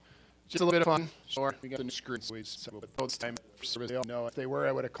Just a little bit of fun. Sure, we got the new screens. But those time for service, they all know. If they were,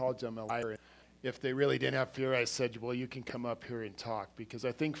 I would have called them a liar. If they really didn't have fear, I said, well, you can come up here and talk. Because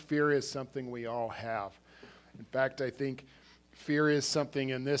I think fear is something we all have. In fact, I think fear is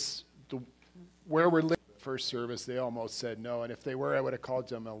something in this, where we're living. First service, they almost said no. And if they were, I would have called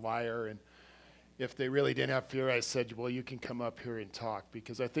them a liar. And if they really didn't have fear, I said, well, you can come up here and talk.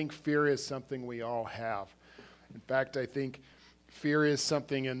 Because I think fear is something we all have. In fact, I think fear is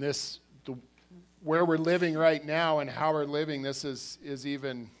something in this, where we're living right now and how we're living, this is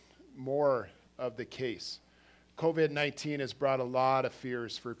even more of the case. COVID-19 has brought a lot of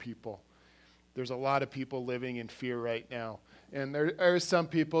fears for people. There's a lot of people living in fear right now. And there are some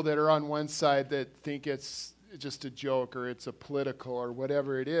people that are on one side that think it's just a joke or it's a political or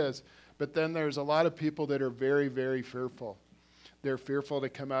whatever it is. But then there's a lot of people that are very, very fearful. They're fearful to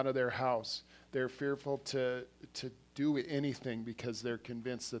come out of their house. They're fearful to do anything because they're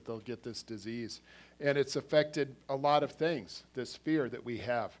convinced that they'll get this disease. And it's affected a lot of things, this fear that we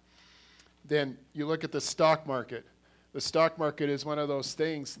have. Then you look at the stock market. The stock market is one of those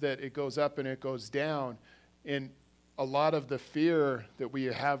things that it goes up and it goes down. And a lot of the fear that we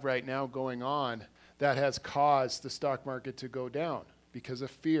have right now going on, that has caused the stock market to go down because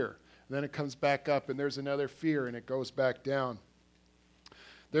of fear. And then it comes back up and there's another fear and it goes back down.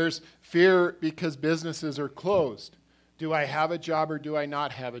 There's fear because businesses are closed. Do I have a job or do I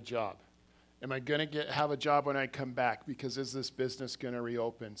not have a job? Am I going to have a job when I come back? Because is this business going to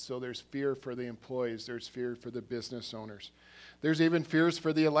reopen? So there's fear for the employees. There's fear for the business owners. There's even fears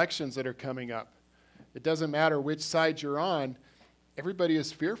for the elections that are coming up. It doesn't matter which side you're on. Everybody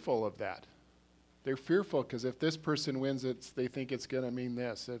is fearful of that. They're fearful because if this person wins, they think it's going to mean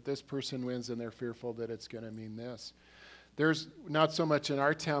this. If this person wins, then they're fearful that it's going to mean this. There's not so much in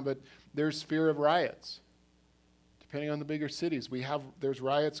our town, but there's fear of riots. Depending on the bigger cities, there's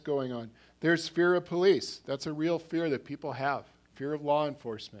riots going on. There's fear of police. That's a real fear that people have. Fear of law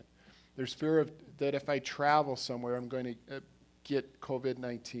enforcement. There's fear of that if I travel somewhere, I'm going to get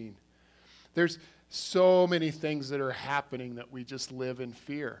COVID-19. There's so many things that are happening that we just live in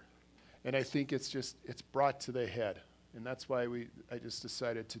fear. And I think it's brought to the head. And that's why I just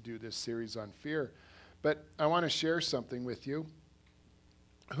decided to do this series on fear. But I want to share something with you.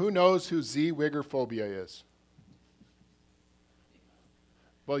 Who knows who Zwigophobia is?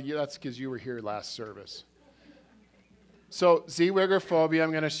 Well, that's because you were here last service. So Zwigophobia, I'm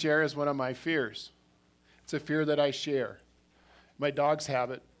going to share, is one of my fears. It's a fear that I share. My dogs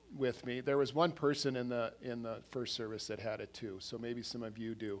have it with me. There was one person in the first service that had it too, so maybe some of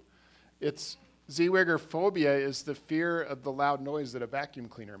you do. Zwigophobia is the fear of the loud noise that a vacuum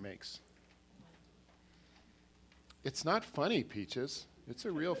cleaner makes. It's not funny, Peaches. It's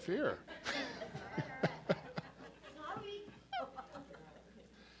a real fear.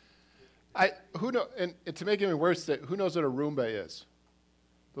 And to make it even worse, who knows what a Roomba is?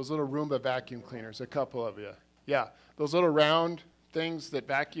 Those little Roomba vacuum cleaners, a couple of you. Yeah, those little round things that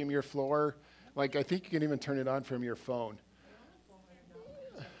vacuum your floor. Like, I think you can even turn it on from your phone.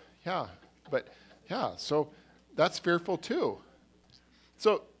 So that's fearful too.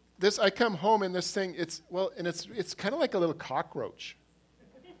 So I come home and this thing, it's kind of like a little cockroach.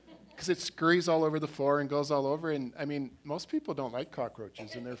 Because it scurries all over the floor and goes all over. And I mean, most people don't like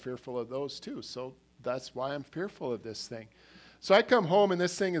cockroaches and they're fearful of those too. So that's why I'm fearful of this thing. So I come home and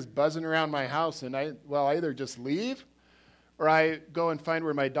this thing is buzzing around my house and I either just leave or I go and find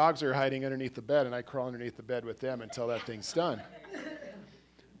where my dogs are hiding underneath the bed and I crawl underneath the bed with them until that thing's done.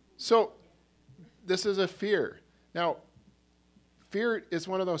 So this is a fear. Now, fear is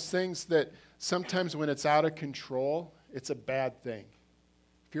one of those things that sometimes when it's out of control, it's a bad thing.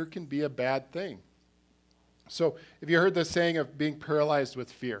 Fear can be a bad thing. So have you heard the saying of being paralyzed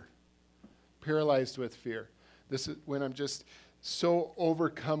with fear? Paralyzed with fear. This is when I'm just so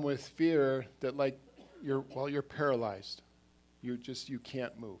overcome with fear that you're paralyzed. You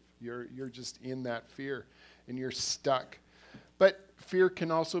can't move. You're just in that fear and you're stuck. But fear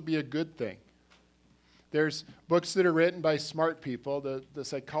can also be a good thing. There's books that are written by smart people, the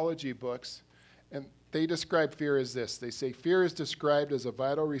psychology books, and they describe fear as this. They say fear is described as a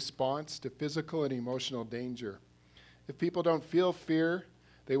vital response to physical and emotional danger. If people don't feel fear,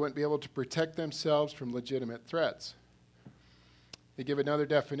 they wouldn't be able to protect themselves from legitimate threats. They give another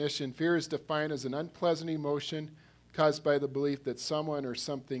definition. Fear is defined as an unpleasant emotion caused by the belief that someone or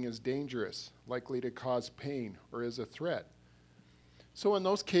something is dangerous, likely to cause pain, or is a threat. So in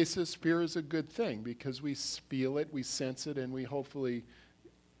those cases, fear is a good thing because we feel it, we sense it, and we hopefully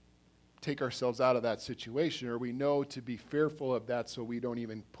take ourselves out of that situation, or we know to be fearful of that so we don't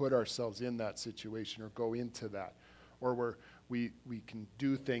even put ourselves in that situation or go into that. Or we can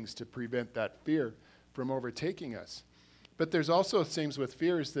do things to prevent that fear from overtaking us. But there's also things with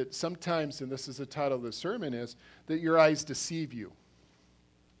fears that sometimes, and this is the title of the sermon, is that your eyes deceive you.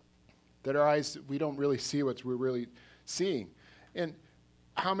 That our eyes, we don't really see what we're really seeing. And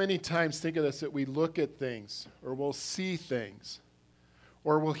how many times, think of this, that we look at things, or we'll see things,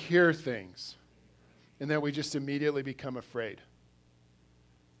 or we'll hear things, and then we just immediately become afraid.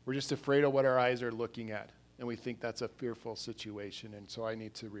 We're just afraid of what our eyes are looking at, and we think that's a fearful situation, and so I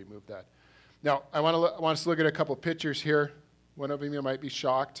need to remove that. Now, I want us to look at a couple pictures here. One of them you might be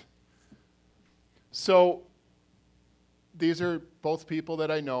shocked. So, these are both people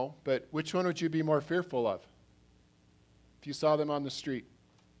that I know, but which one would you be more fearful of if you saw them on the street?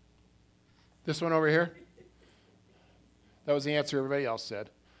 This one over here? That was the answer everybody else said.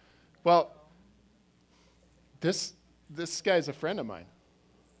 Well, this guy's a friend of mine.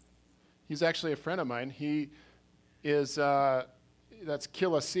 He's actually a friend of mine. He is, that's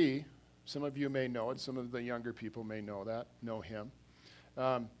Killasee. Some of you may know it. Some of the younger people may know him.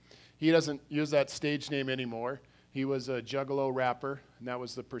 He doesn't use that stage name anymore. He was a Juggalo rapper, and that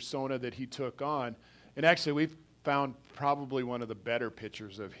was the persona that he took on. And actually, we've found probably one of the better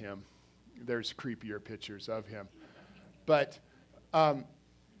pictures of him. There's creepier pictures of him. But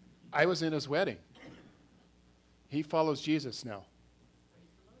I was in his wedding. He follows Jesus now.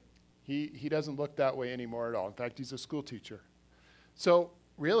 He doesn't look that way anymore at all. In fact, he's a school teacher. So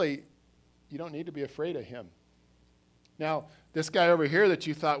really, you don't need to be afraid of him. Now, this guy over here that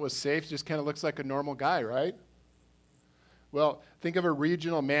you thought was safe just kind of looks like a normal guy, right? Well, think of a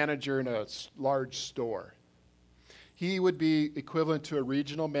regional manager in a large store. He would be equivalent to a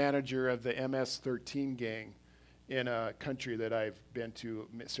regional manager of the MS-13 gang in a country that I've been to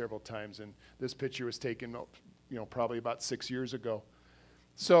several times. And this picture was taken, probably about 6 years ago.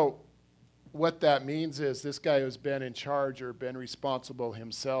 So what that means is this guy has been in charge or been responsible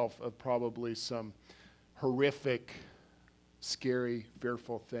himself of probably some horrific, scary,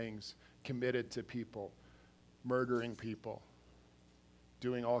 fearful things committed to people, murdering people,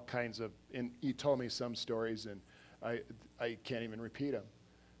 doing all kinds of, and he told me some stories and I can't even repeat them.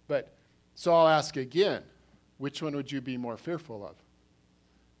 But, so I'll ask again, which one would you be more fearful of,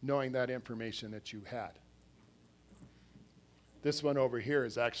 knowing that information that you had? This one over here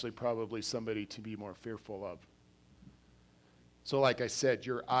is actually probably somebody to be more fearful of. So like I said,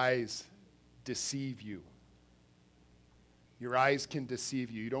 your eyes deceive you. Your eyes can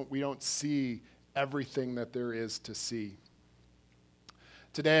deceive you. We don't see everything that there is to see.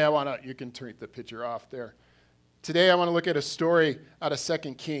 Today you can turn the picture off there. Today I want to look at a story out of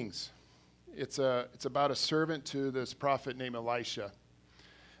 2 Kings. It's about a servant to this prophet named Elisha,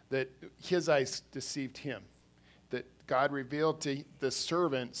 that his eyes deceived him, that God revealed to the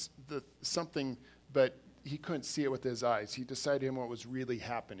servants something, but he couldn't see it with his eyes. He decided him what was really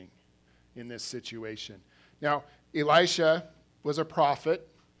happening in this situation. Now, Elisha was a prophet,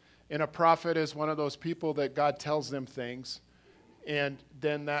 and a prophet is one of those people that God tells them things, and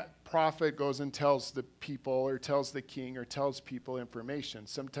then that prophet goes and tells the people or tells the king or tells people information.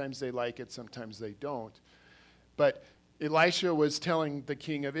 Sometimes they like it, sometimes they don't. But Elisha was telling the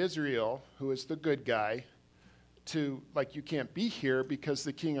king of Israel, who is the good guy, you can't be here because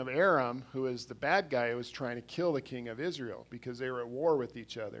the king of Aram, who is the bad guy, was trying to kill the king of Israel because they were at war with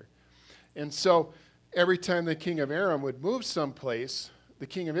each other. And so every time the king of Aram would move someplace, the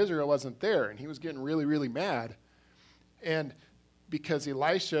king of Israel wasn't there, and he was getting really, really mad. And because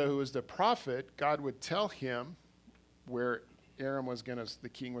Elisha, who was the prophet, God would tell him where the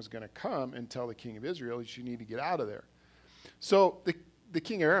king was going to come and tell the king of Israel, you need to get out of there. So the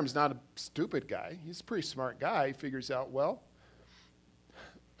king of Aram's not a stupid guy. He's a pretty smart guy. He figures out, well,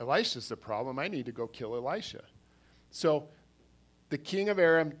 Elisha's the problem. I need to go kill Elisha. So the king of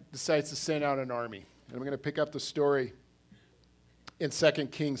Aram decides to send out an army. And I'm going to pick up the story in 2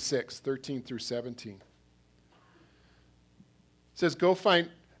 Kings 6, 13 through 17. It says, go find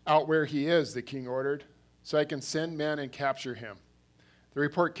out where he is, the king ordered, so I can send men and capture him. The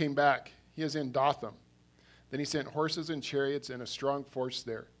report came back. He is in Dothan. Then he sent horses and chariots and a strong force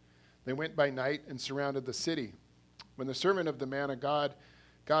there. They went by night and surrounded the city. When the servant of the man of God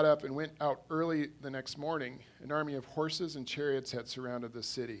got up and went out early the next morning, an army of horses and chariots had surrounded the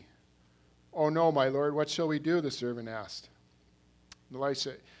city. Oh no, my lord, what shall we do? The servant asked.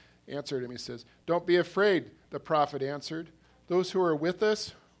 Elisha answered him, he says, don't be afraid, the prophet answered. Those who are with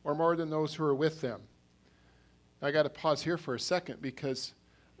us are more than those who are with them. Now, I got to pause here for a second because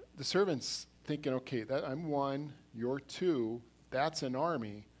the servant's thinking, okay, I'm one, you're two, that's an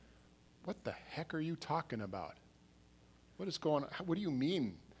army. What the heck are you talking about? What is going on? What do you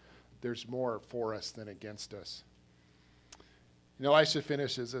mean there's more for us than against us? And Elisha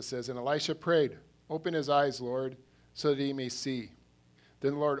finishes, it says, and Elisha prayed, open his eyes, Lord, so that he may see.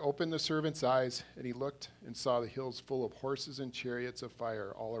 Then the Lord opened the servant's eyes, and he looked and saw the hills full of horses and chariots of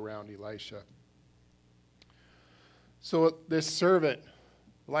fire all around Elisha. So this servant,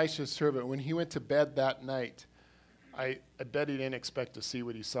 Elisha's servant, when he went to bed that night, I bet he didn't expect to see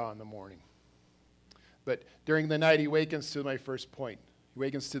what he saw in the morning. But during the night, he wakens to my first point. He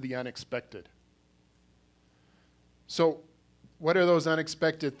wakens to the unexpected. So what are those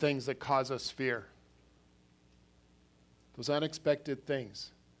unexpected things that cause us fear? Those unexpected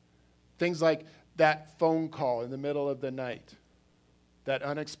things. Things like that phone call in the middle of the night. That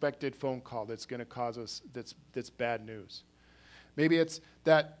unexpected phone call that's going to cause us, that's bad news. Maybe it's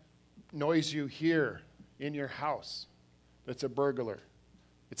that noise you hear in your house that's a burglar.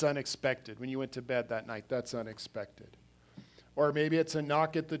 It's unexpected. When you went to bed that night, that's unexpected. Or maybe it's a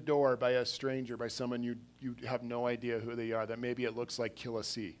knock at the door by a stranger, by someone you have no idea who they are, that maybe it looks like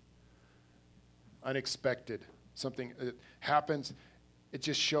Killasee. Unexpected. Something that happens, it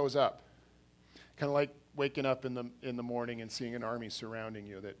just shows up. Kind of like waking up in the morning and seeing an army surrounding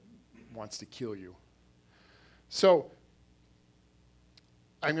you that wants to kill you. So,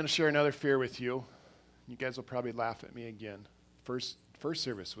 I'm going to share another fear with you. You guys will probably laugh at me again. First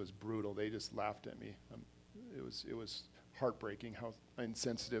service was brutal. They just laughed at me. It was heartbreaking how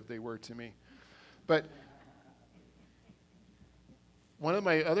insensitive they were to me. But one of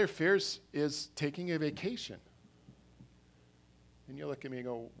my other fears is taking a vacation. And you look at me and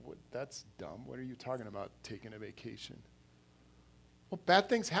go, that's dumb. What are you talking about, taking a vacation? Well, bad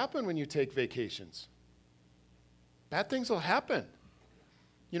things happen when you take vacations. Bad things will happen.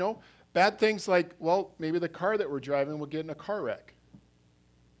 You know, bad things like, well, maybe the car that we're driving will get in a car wreck.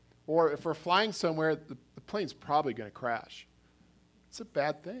 Or if we're flying somewhere, the plane's probably going to crash. It's a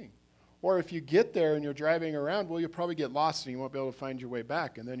bad thing. Or if you get there and you're driving around, well, you'll probably get lost and you won't be able to find your way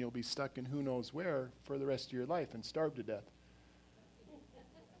back. And then you'll be stuck in who knows where for the rest of your life and starve to death.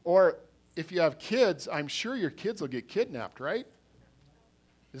 Or if you have kids, I'm sure your kids will get kidnapped, right?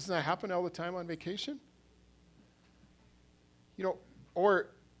 Doesn't that happen all the time on vacation? You know, or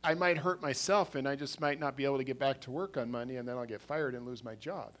I might hurt myself and I just might not be able to get back to work on Monday and then I'll get fired and lose my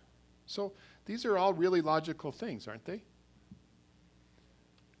job. So these are all really logical things, aren't they?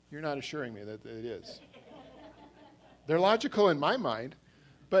 You're not assuring me that it is. They're logical in my mind,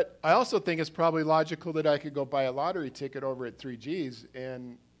 but I also think it's probably logical that I could go buy a lottery ticket over at 3G's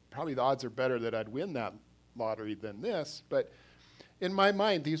and probably the odds are better that I'd win that lottery than this. But in my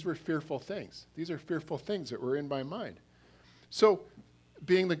mind, these were fearful things. These are fearful things that were in my mind. So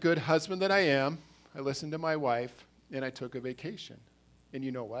being the good husband that I am, I listened to my wife and I took a vacation. And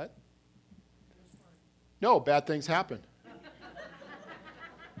you know what? No, bad things happen.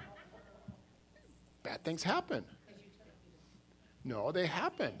 Bad things happen. No, they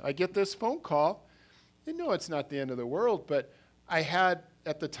happen. I get this phone call. And no, it's not the end of the world, but I had,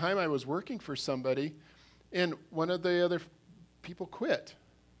 at the time I was working for somebody, and one of the other people quit.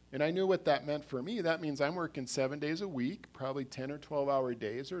 And I knew what that meant for me. That means I'm working 7 days a week, probably 10 or 12-hour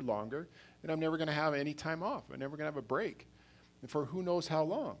days or longer, and I'm never going to have any time off. I'm never going to have a break for who knows how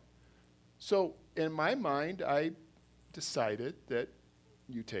long. So in my mind, I decided that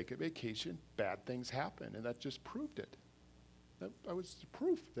you take a vacation, bad things happen, and that just proved it. That was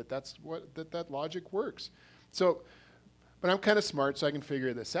proof that that logic works. So, but I'm kind of smart, so I can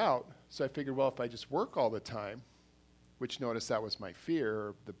figure this out. So I figured, well, if I just work all the time, which notice that was my fear,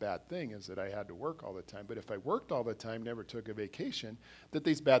 or the bad thing is that I had to work all the time. But if I worked all the time, never took a vacation, that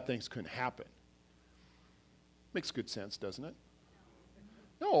these bad things couldn't happen. Makes good sense, doesn't it?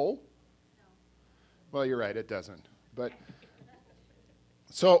 No. Well, you're right, it doesn't. But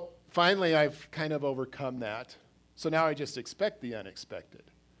so finally, I've kind of overcome that. So now I just expect the unexpected.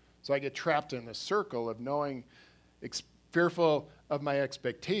 So I get trapped in the circle of knowing, fearful of my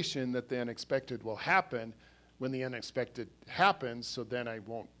expectation that the unexpected will happen when the unexpected happens, so then I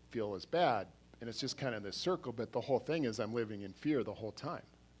won't feel as bad. And it's just kind of this circle, but the whole thing is I'm living in fear the whole time.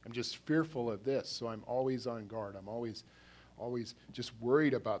 I'm just fearful of this, so I'm always on guard. I'm always just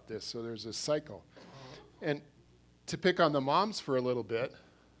worried about this, so there's a cycle. And to pick on the moms for a little bit,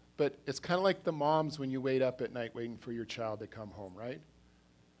 but it's kind of like the moms when you wait up at night waiting for your child to come home, right?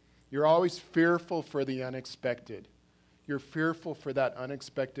 You're always fearful for the unexpected. You're fearful for that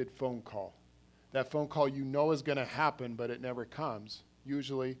unexpected phone call. That phone call you know is going to happen, but it never comes,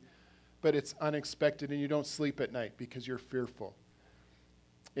 usually. But it's unexpected, and you don't sleep at night because you're fearful.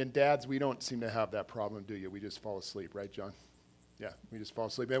 And dads, we don't seem to have that problem, do you? We just fall asleep, right, John? Yeah, we just fall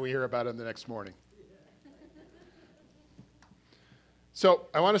asleep. Then we hear about it the next morning. So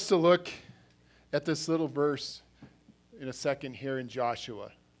I want us to look at this little verse in a second here in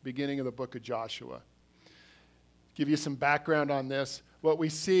Joshua, beginning of the book of Joshua. Give you some background on this. What we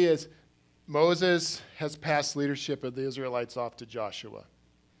see is Moses has passed leadership of the Israelites off to Joshua.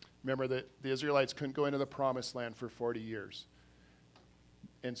 Remember that the Israelites couldn't go into the promised land for 40 years.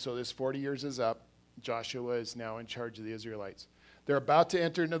 And so this 40 years is up. Joshua is now in charge of the Israelites. They're about to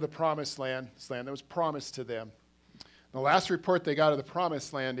enter into the promised land, this land that was promised to them. The last report they got of the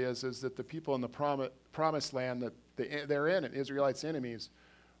promised land is that the people in the promised land that they're in, Israelites' enemies,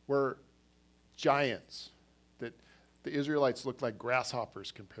 were giants. That the Israelites looked like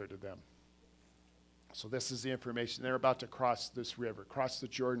grasshoppers compared to them. So this is the information. They're about to cross this river, cross the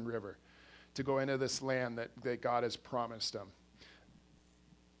Jordan River, to go into this land that God has promised them.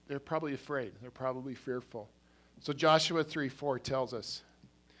 They're probably afraid. They're probably fearful. So Joshua 3:4 tells us,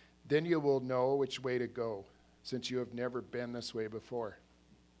 "Then you will know which way to go, since you have never been this way before."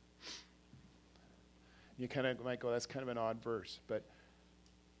 You kind of might go, that's kind of an odd verse, but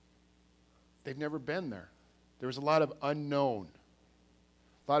they've never been there. There was a lot of unknown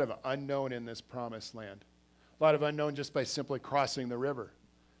in this promised land. A lot of unknown just by simply crossing the river.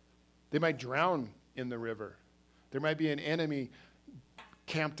 They might drown in the river. There might be an enemy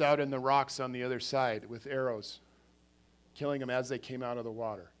camped out in the rocks on the other side with arrows, killing them as they came out of the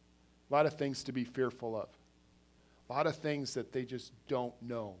water. A lot of things to be fearful of. A lot of things that they just don't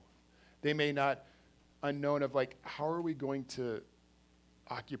know. They may not unknown of, like, how are we going to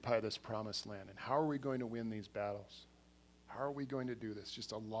occupy this promised land, and how are we going to win these battles? How are we going to do this?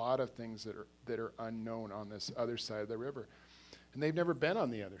 Just a lot of things that are unknown on this other side of the river. And they've never been on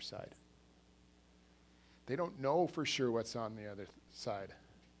the other side. They don't know for sure what's on the other side.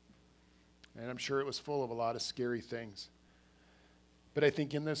 And I'm sure it was full of a lot of scary things. But I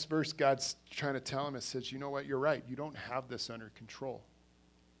think in this verse, God's trying to tell him, it says, you know what, you're right. You don't have this under control.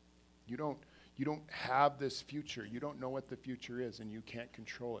 You don't have this future. You don't know what the future is, and you can't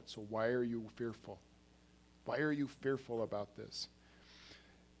control it. So why are you fearful? Why are you fearful about this?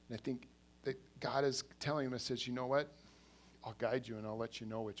 And I think that God is telling him, it says, you know what? I'll guide you, and I'll let you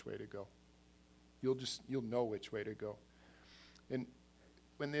know which way to go. You'll know which way to go. And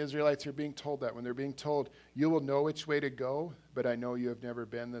when the Israelites are being told that, when they're being told, you will know which way to go, but I know you have never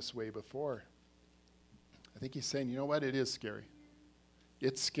been this way before. I think he's saying, you know what? It is scary.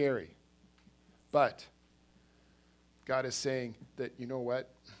 It's scary. But God is saying that, you know what?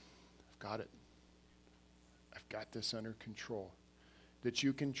 I've got it. I've got this under control. That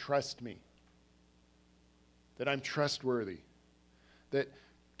you can trust me. That I'm trustworthy. That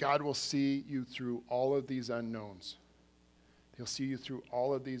God will see you through all of these unknowns. He'll see you through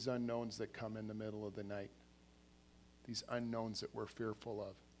all of these unknowns that come in the middle of the night. These unknowns that we're fearful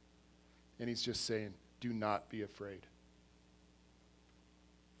of. And he's just saying, do not be afraid.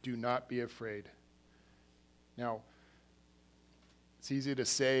 Do not be afraid. Now, it's easy to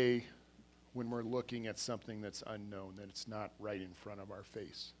say when we're looking at something that's unknown, that it's not right in front of our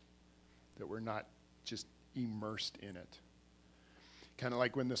face, that we're not just immersed in it. Kind of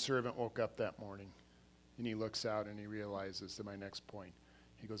like when the servant woke up that morning, and he looks out and he realizes, to my next point,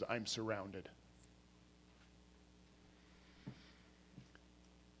 he goes, I'm surrounded.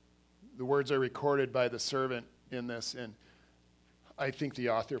 The words are recorded by the servant in this, and I think the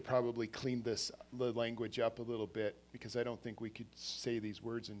author probably cleaned the language up a little bit, because I don't think we could say these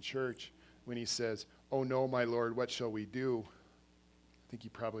words in church when he says, oh no, my Lord, what shall we do? I think he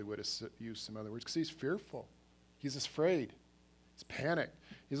probably would have used some other words, because he's fearful. He's afraid. He's panicked.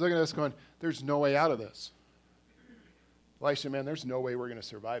 He's looking at us going, there's no way out of this. Elisha, man, there's no way we're going to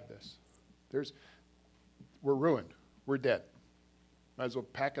survive this. We're ruined. We're dead. Might as well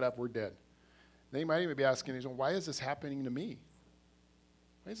pack it up. We're dead. They might even be asking, why is this happening to me?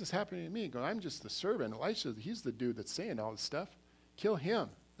 Why is this happening to me? Going, I'm just the servant. Elisha, he's the dude that's saying all this stuff. Kill him,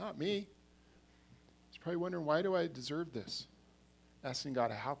 not me. He's probably wondering, why do I deserve this? Asking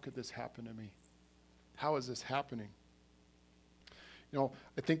God, how could this happen to me? How is this happening?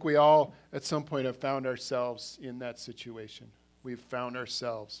 I think we all at some point have found ourselves in that situation. We've found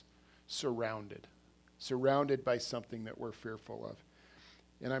ourselves surrounded by something that we're fearful of.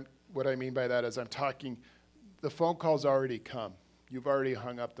 And what I mean by that is the phone call's already come. You've already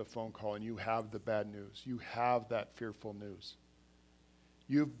hung up the phone call and you have the bad news. You have that fearful news.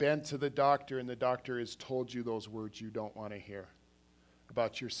 You've been to the doctor and the doctor has told you those words you don't want to hear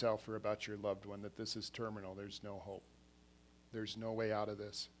about yourself or about your loved one, that this is terminal, there's no hope. There's no way out of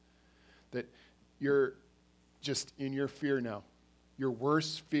this. That you're just in your fear now. Your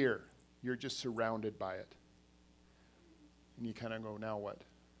worst fear, you're just surrounded by it. And you kind of go, now what?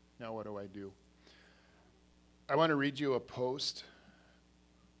 Now what do I do? I want to read you a post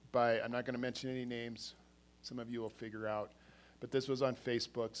by, I'm not going to mention any names, Some of you will figure out. But this was on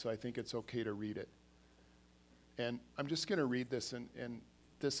Facebook, so I think it's okay to read it. And I'm just going to read this, and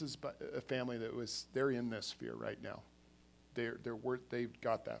this is a family they're in this fear right now. They've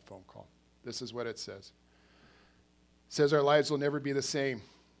got that phone call. This is what it says. It says, our lives will never be the same.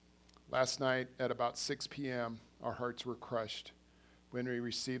 Last night at about 6 p.m., our hearts were crushed when we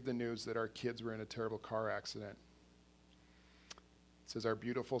received the news that our kids were in a terrible car accident. It says, our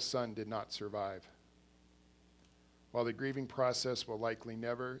beautiful son did not survive. While the grieving process will likely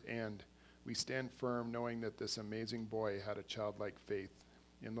never end, we stand firm knowing that this amazing boy had a childlike faith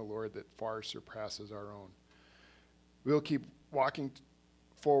in the Lord that far surpasses our own. We'll keep walking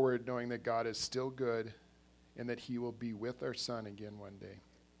forward knowing that God is still good and that he will be with our son again one day.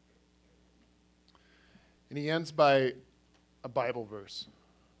 And he ends by a Bible verse.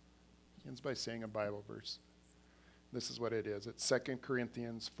 He ends by saying a Bible verse. This is what it is. It's 2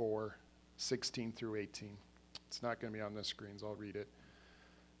 Corinthians 4, 16 through 18. It's not going to be on the screens. I'll read it.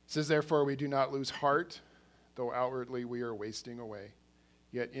 It says, therefore, we do not lose heart, though outwardly we are wasting away.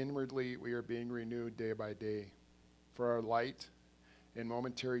 Yet inwardly we are being renewed day by day. For our light and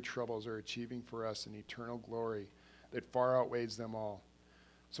momentary troubles are achieving for us an eternal glory that far outweighs them all.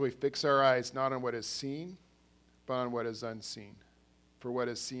 So we fix our eyes not on what is seen, but on what is unseen. For what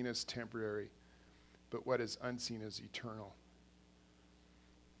is seen is temporary, but what is unseen is eternal.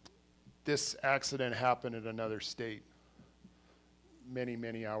 This accident happened in another state, many,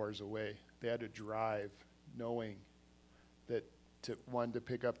 many hours away. They had to drive knowing that to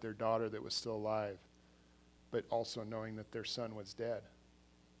pick up their daughter that was still alive, but also knowing that their son was dead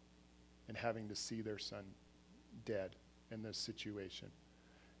and having to see their son dead in this situation.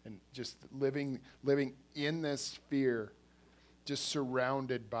 And just living in this fear, just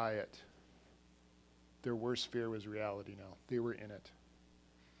surrounded by it. Their worst fear was reality now. They were in it.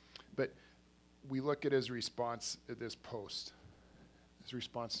 But we look at his response at this post. His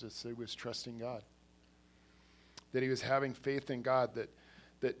response to this, he was trusting God. That he was having faith in God, that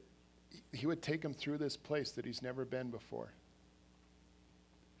he would take him through this place that he's never been before.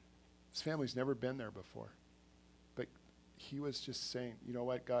 His family's never been there before. But he was just saying, you know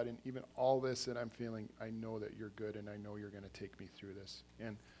what, God, and even all this that I'm feeling, I know that you're good and I know you're going to take me through this.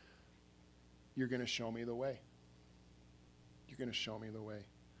 And you're going to show me the way. You're going to show me the way.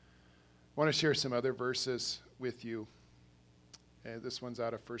 I want to share some other verses with you. This one's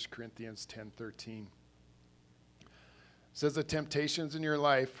out of 1 Corinthians 10:13. It says, the temptations in your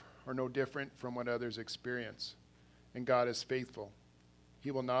life are no different from what others experience, and God is faithful.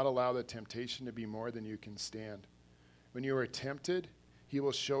 He will not allow the temptation to be more than you can stand. When you are tempted, he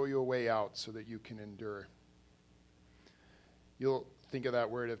will show you a way out so that you can endure. You'll think of that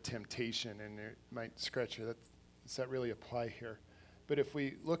word of temptation, and it might scratch you. Does that really apply here? But if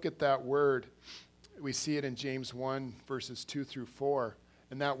we look at that word, we see it in James 1, verses 2 through 4,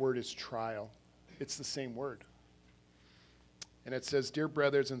 and that word is trial. It's the same word. And it says, dear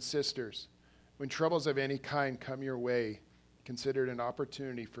brothers and sisters, when troubles of any kind come your way, consider it an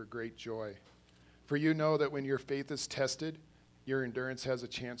opportunity for great joy. For you know that when your faith is tested, your endurance has a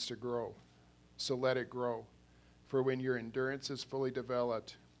chance to grow. So let it grow. For when your endurance is fully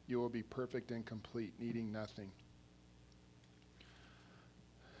developed, you will be perfect and complete, needing nothing.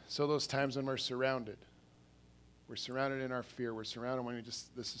 So those times when we're surrounded in our fear, we're surrounded when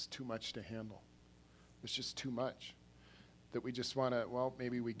this is too much to handle. It's just too much. That we just want to,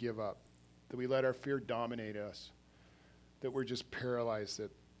 maybe we give up. That we let our fear dominate us. That we're just paralyzed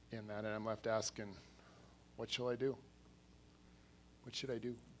in that. And I'm left asking, what shall I do? What should I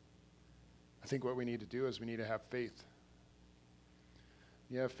do? I think what we need to do is we need to have faith.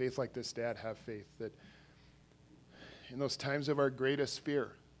 You have faith like this, Dad, have faith. That in those times of our greatest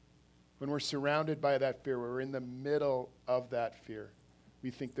fear, when we're surrounded by that fear, we're in the middle of that fear,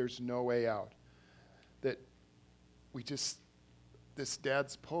 we think there's no way out. That this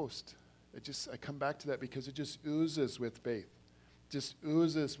Dad's post, I come back to that because it just oozes with faith. Just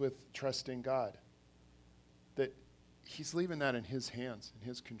oozes with trusting God. That he's leaving that in his hands, in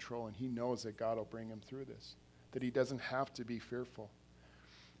his control, and he knows that God will bring him through this. That he doesn't have to be fearful.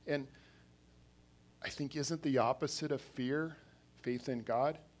 And I think, isn't the opposite of fear faith in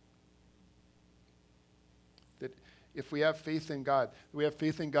God? That if we have faith in God, we have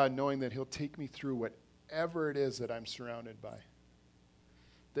faith in God knowing that he'll take me through whatever it is that I'm surrounded by.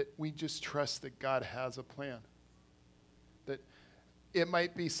 That we just trust that God has a plan. That it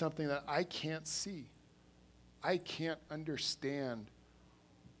might be something that I can't see. I can't understand.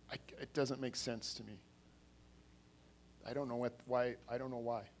 It doesn't make sense to me. I don't know why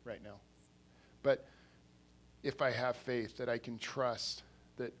right now. But if I have faith that I can trust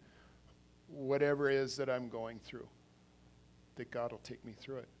that whatever it is that I'm going through, that God will take me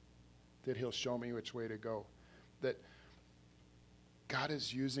through it, that he'll show me which way to go, that God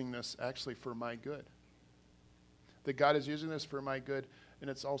is using this actually for my good, that God is using this for my good, and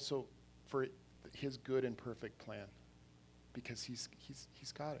it's also for his good and perfect plan, because he's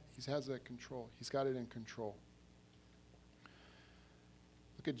got it. He has that control. He's got it in control.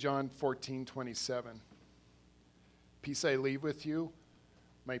 Look at John 14:27. Peace I leave with you,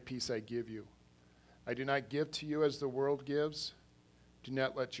 my peace I give you. I do not give to you as the world gives. Do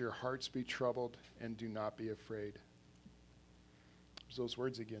not let your hearts be troubled, and do not be afraid. There's those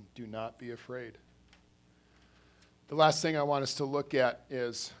words again. Do not be afraid. The last thing I want us to look at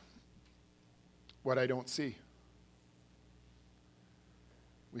is what I don't see.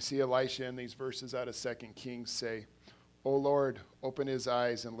 We see Elisha in these verses out of 2 Kings say, O Lord, open his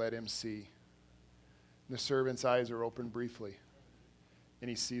eyes and let him see. And the servant's eyes are opened briefly, and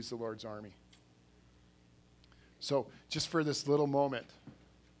he sees the Lord's army. So just for this little moment,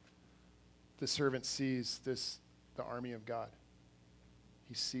 the servant sees the army of God.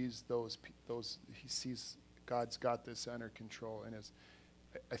 He sees those. He sees God's got this under control, and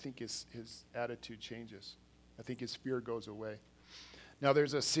I think his attitude changes. I think his fear goes away. Now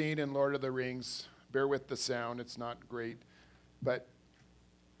there's a scene in Lord of the Rings. Bear with the sound; it's not great, but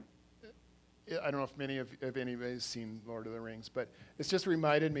I don't know if anybody's seen Lord of the Rings, but it's just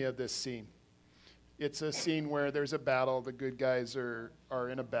reminded me of this scene. It's a scene where there's a battle. The good guys are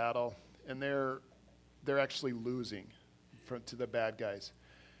in a battle, and they're actually losing to the bad guys.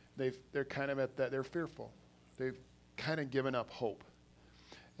 They're kind of at that. They're fearful. They've kind of given up hope.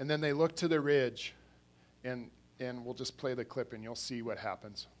 And then they look to the ridge, and we'll just play the clip, and you'll see what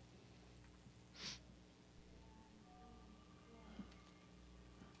happens.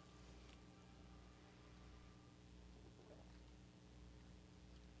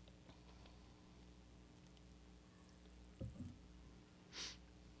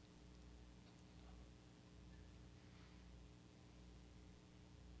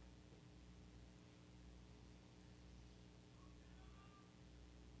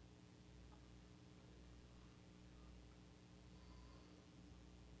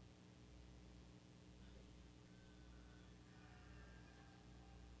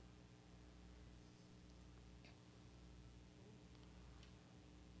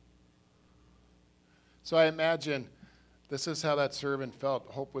 So I imagine this is how that servant felt.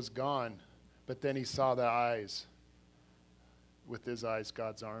 Hope was gone, but then he saw the eyes. With his eyes,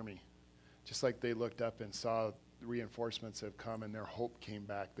 God's army. Just like they looked up and saw the reinforcements have come and their hope came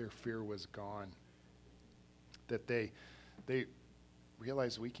back. Their fear was gone. That they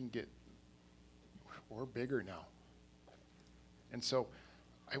realized we're bigger now. And so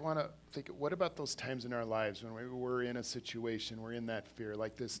I want to think, what about those times in our lives when we're in a situation, we're in that fear,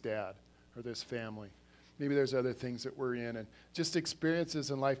 like this dad or this family? Maybe there's other things that we're in, and just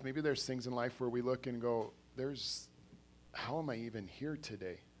experiences in life. Maybe there's things in life where we look and go, how am I even here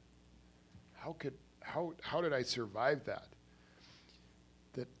today? How did I survive that?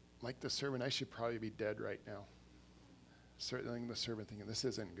 That, like the servant, I should probably be dead right now. Certainly the servant thinking, this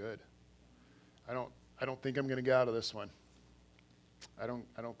isn't good. I don't think I'm going to get out of this one. I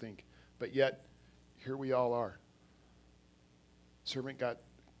don't think. But yet, here we all are. Servant got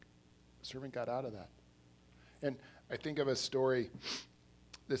out of that. And I think of a story.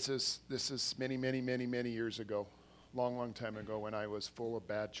 This is many, many, many, many years ago, long time ago, when I was full of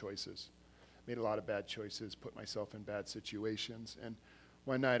bad choices. Made a lot of bad choices, put myself in bad situations. And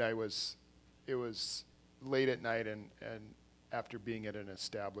one night it was late at night, and after being at an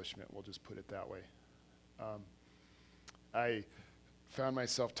establishment, we'll just put it that way, I found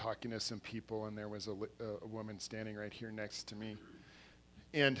myself talking to some people, and there was a woman standing right here next to me.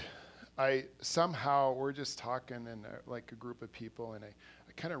 And we're just talking, and like a group of people, and I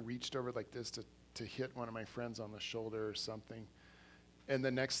kind of reached over like this to hit one of my friends on the shoulder or something. And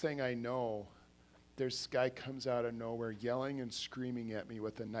the next thing I know, this guy comes out of nowhere yelling and screaming at me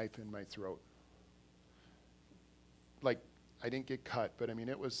with a knife in my throat. Like, I didn't get cut, but I mean,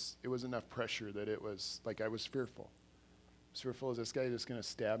 it was enough pressure that it was like I was fearful. I was fearful, is this guy just going to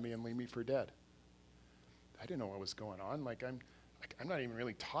stab me and leave me for dead? I didn't know what was going on. I'm not even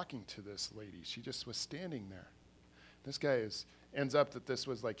really talking to this lady. She just was standing there. This guy ends up that this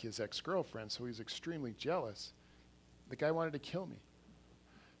was like his ex-girlfriend, so he's extremely jealous. The guy wanted to kill me.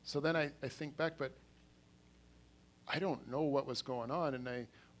 So then I think back, but I don't know what was going on, and I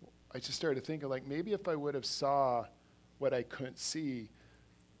just started thinking, like, maybe if I would have saw what I couldn't see,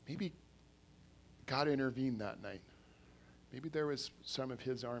 maybe God intervened that night. Maybe there was some of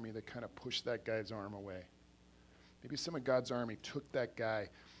his army that kind of pushed that guy's arm away. Maybe some of God's army took that guy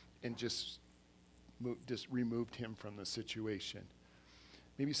and just removed him from the situation.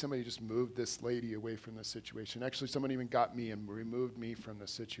 Maybe somebody just moved this lady away from the situation. Actually, someone even got me and removed me from the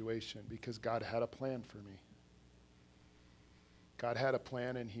situation because God had a plan for me. God had a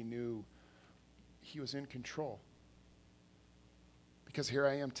plan, and he knew he was in control. Because here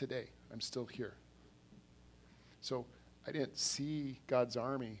I am today. I'm still here. So I didn't see God's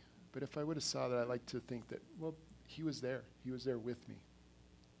army, but if I would have saw that, I'd like to think that, well, he was there. He was there with me.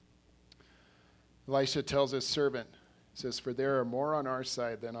 Elisha tells his servant, says, for there are more on our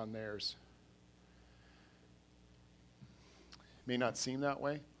side than on theirs. It may not seem that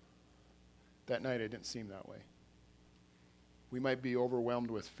way. That night it didn't seem that way. We might be overwhelmed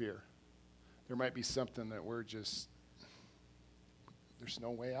with fear. There might be something that there's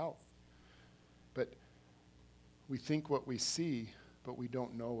no way out. But we think what we see, but we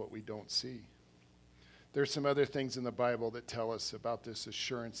don't know what we don't see. There's some other things in the Bible that tell us about this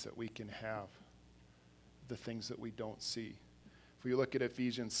assurance that we can have, the things that we don't see. If we look at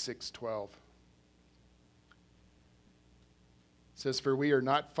Ephesians 6:12, it says, for we are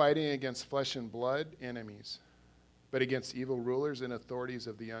not fighting against flesh and blood enemies, but against evil rulers and authorities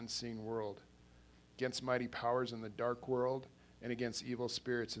of the unseen world, against mighty powers in the dark world, and against evil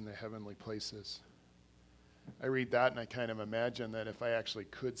spirits in the heavenly places. I read that and I kind of imagine that if I actually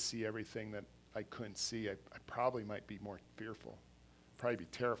could see everything that I couldn't see, I probably might be more fearful, probably be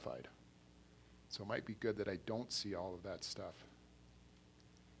terrified. So it might be good that I don't see all of that stuff.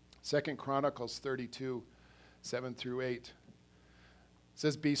 2 Chronicles 32, 7-8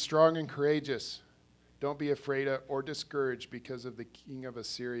 says, be strong and courageous. Don't be afraid or discouraged because of the king of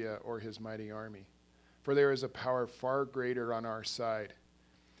Assyria or his mighty army. For there is a power far greater on our side.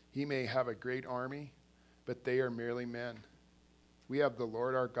 He may have a great army, but they are merely men. We have the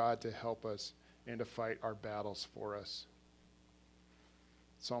Lord our God to help us and to fight our battles for us.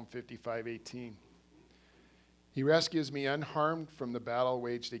 Psalm 55:18. He rescues me unharmed from the battle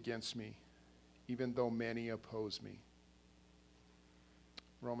waged against me, even though many oppose me.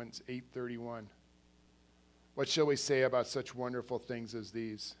 Romans 8:31. What shall we say about such wonderful things as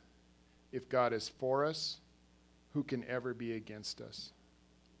these? If God is for us, who can ever be against us?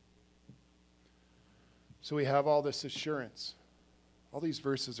 So we have all this assurance. All these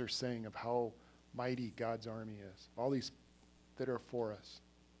verses are saying of how mighty God's army is. All these that are for us.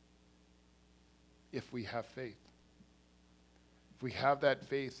 If we have faith. If we have that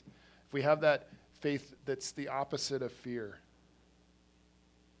faith, if we have that faith that's the opposite of fear.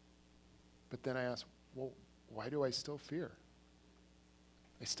 But then I ask, well, why do I still fear?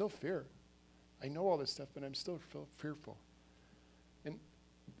 I still fear. I know all this stuff, but I'm still fearful. And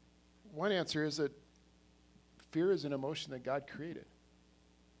one answer is that fear is an emotion that God created.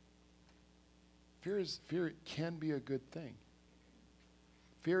 Fear can be a good thing.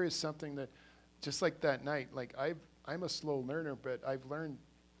 Fear is something that, just like that night, like I'm a slow learner, but I've learned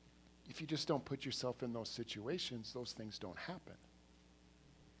if you just don't put yourself in those situations, those things don't happen.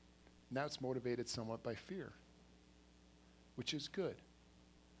 Now it's motivated somewhat by fear, which is good.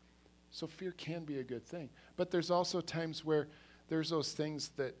 So fear can be a good thing. But there's also times where there's those things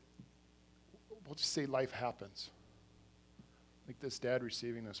that, we'll just say life happens. Like this dad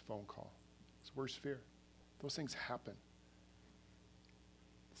receiving this phone call. It's worst fear. Those things happen.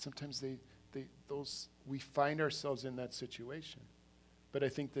 Sometimes we find ourselves in that situation. But I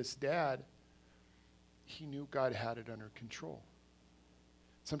think this dad, he knew God had it under control.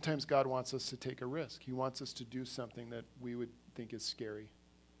 Sometimes God wants us to take a risk. He wants us to do something that we would think is scary,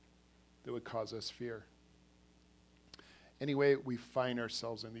 that would cause us fear. Anyway, we find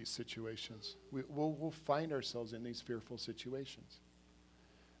ourselves in these situations. We'll find ourselves in these fearful situations.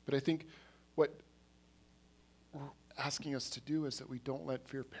 But I think what we're asking us to do is that we don't let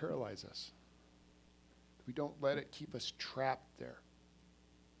fear paralyze us. We don't let it keep us trapped there.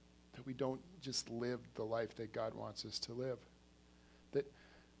 That we don't just live the life that God wants us to live. That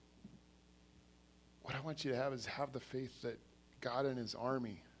what I want you to have is have the faith that God and his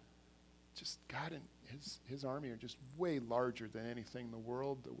army, just God and his army are just way larger than anything in the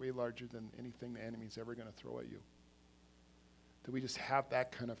world, way larger than anything the enemy's ever going to throw at you. That we just have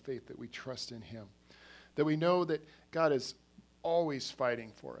that kind of faith, that we trust in him. That we know that God is always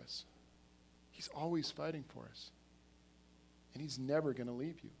fighting for us. He's always fighting for us. And he's never going to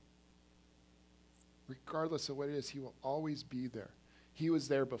leave you. Regardless of what it is, he will always be there. He was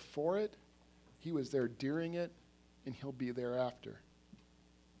there before it, he was there during it, and he'll be there after.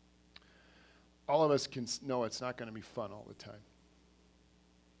 All of us can know it's not going to be fun all the time.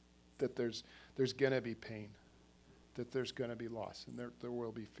 That there's going to be pain. That there's going to be loss, and there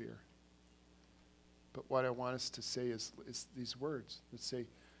will be fear. But what I want us to say is these words that say,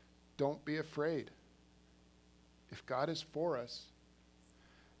 don't be afraid. If God is for us,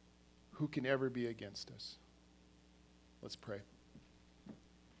 who can ever be against us? Let's pray.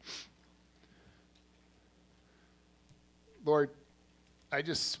 Lord, I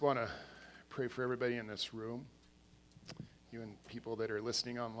just want to pray for everybody in this room, even people that are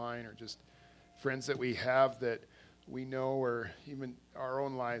listening online or just friends that we have that we know, or even our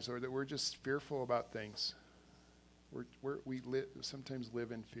own lives, or that we're just fearful about things. We sometimes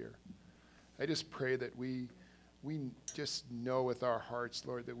live in fear. I just pray that we just know with our hearts,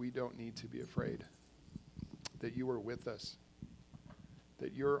 Lord, that we don't need to be afraid, that you are with us,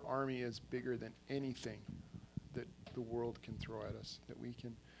 that your army is bigger than anything that the world can throw at us, that we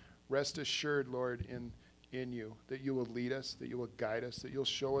can rest assured, Lord, in you, that you will lead us, that you will guide us, that you'll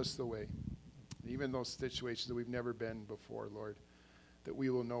show us the way. Even those situations that we've never been before, Lord, that we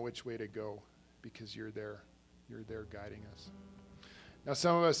will know which way to go because you're there. You're there guiding us. Now,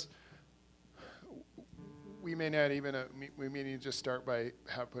 some of us, we may not even, we may need to just start by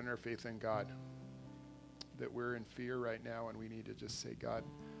putting our faith in God, that we're in fear right now, and we need to just say, God,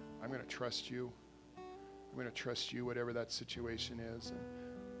 I'm going to trust you. I'm going to trust you, whatever that situation is, and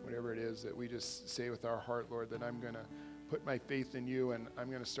whatever it is that we just say with our heart, Lord, that I'm going to put my faith in you, and I'm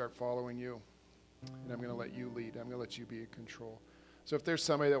going to start following you, and I'm going to let you lead. I'm going to let you be in control. So if there's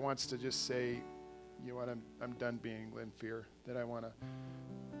somebody that wants to just say, you know what, I'm done being in fear, that I want to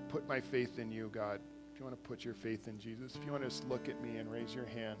put my faith in you, God. If you want to put your faith in Jesus, if you want to just look at me and raise your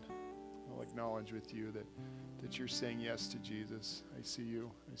hand, I'll acknowledge with you that you're saying yes to Jesus. I see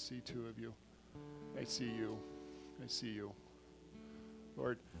you. I see two of you. I see you. I see you.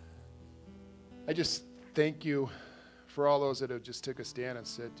 Lord, I just thank you for all those that have just took a stand and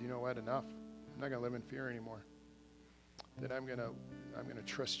said, you know what, enough. I'm not going to live in fear anymore. That I'm going to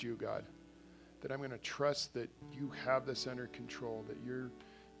trust you, God. That I'm going to trust that you have this under control, that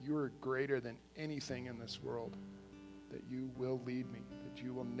you are greater than anything in this world, that you will lead me, that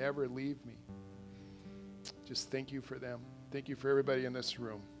you will never leave me. Just thank you for them. Thank you for everybody in this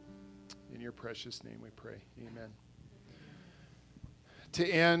room. In your precious name we pray. Amen. To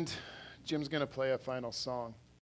end, Jim's going to play a final song.